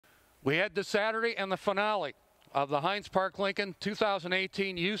We head to Saturday and the finale of the Heinz Park Lincoln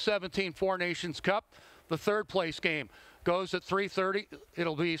 2018 U17 Four Nations Cup. The third place game goes at 3:30.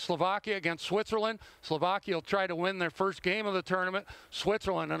 It'll be Slovakia against Switzerland. Slovakia will try to win their first game of the tournament.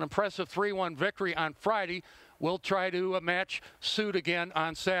 Switzerland, an impressive 3-1 victory on Friday, will try to match suit again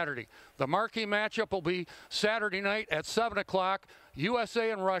on Saturday. The marquee matchup will be Saturday night at 7 o'clock,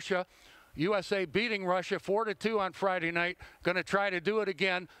 USA and Russia. USA beating Russia 4-2 on Friday night. Going to try to do it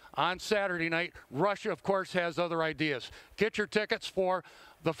again on Saturday night. Russia, of course, has other ideas. Get your tickets for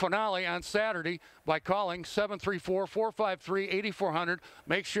the finale on Saturday by calling 734-453-8400.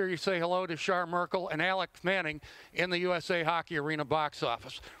 Make sure you say hello to Char Merkel and Alex Manning in the USA Hockey Arena box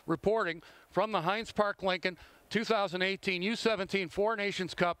office. Reporting from the Heinz Park Lincoln 2018 U17 Four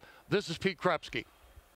Nations Cup, this is Pete Krupsky.